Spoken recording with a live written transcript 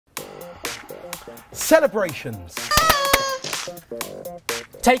Celebrations.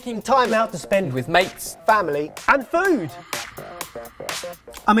 Taking time out to spend with mates, family and food.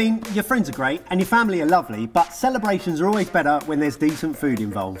 I mean, your friends are great and your family are lovely, but celebrations are always better when there's decent food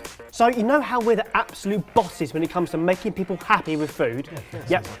involved. So you know how we're the absolute bosses when it comes to making people happy with food?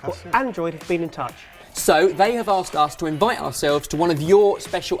 Yep, well, Android have been in touch. So they have asked us to invite ourselves to one of your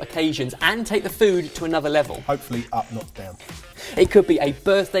special occasions and take the food to another level. Hopefully up, not down. It could be a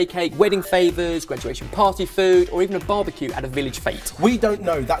birthday cake, wedding favours, graduation party food, or even a barbecue at a village fete. We don't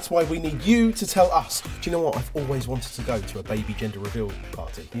know, that's why we need you to tell us. Do you know what, I've always wanted to go to a baby gender reveal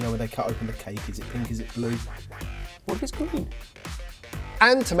party. You know, where they cut open the cake, is it pink, is it blue? What if it's green?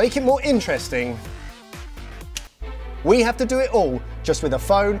 And to make it more interesting, we have to do it all just with a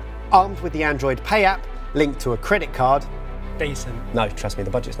phone, armed with the Android Pay app, linked to a credit card. Decent. No, trust me, the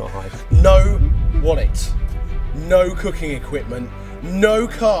budget's not high. No wallet, no cooking equipment, no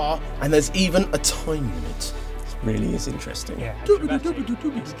car, and there's even a time limit. It really is interesting. Yeah.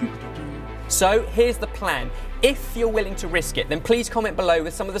 So here's the plan. If you're willing to risk it, then please comment below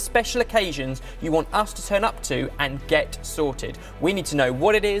with some of the special occasions you want us to turn up to and get sorted. We need to know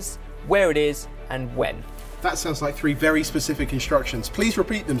what it is, where it is, and when. That sounds like 3 very specific instructions. Please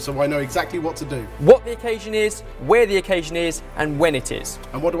repeat them so I know exactly what to do. What the occasion is, where the occasion is, and when it is.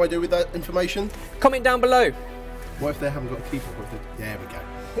 And what do I do with that information? Comment down below. What if they haven't got a keyboard with it? There we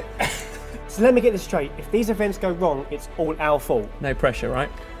go. So let me get this straight. If these events go wrong, it's all our fault. No pressure,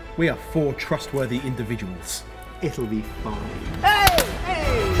 right? We are 4 trustworthy individuals. It'll be fine. Hey!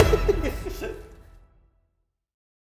 Hey!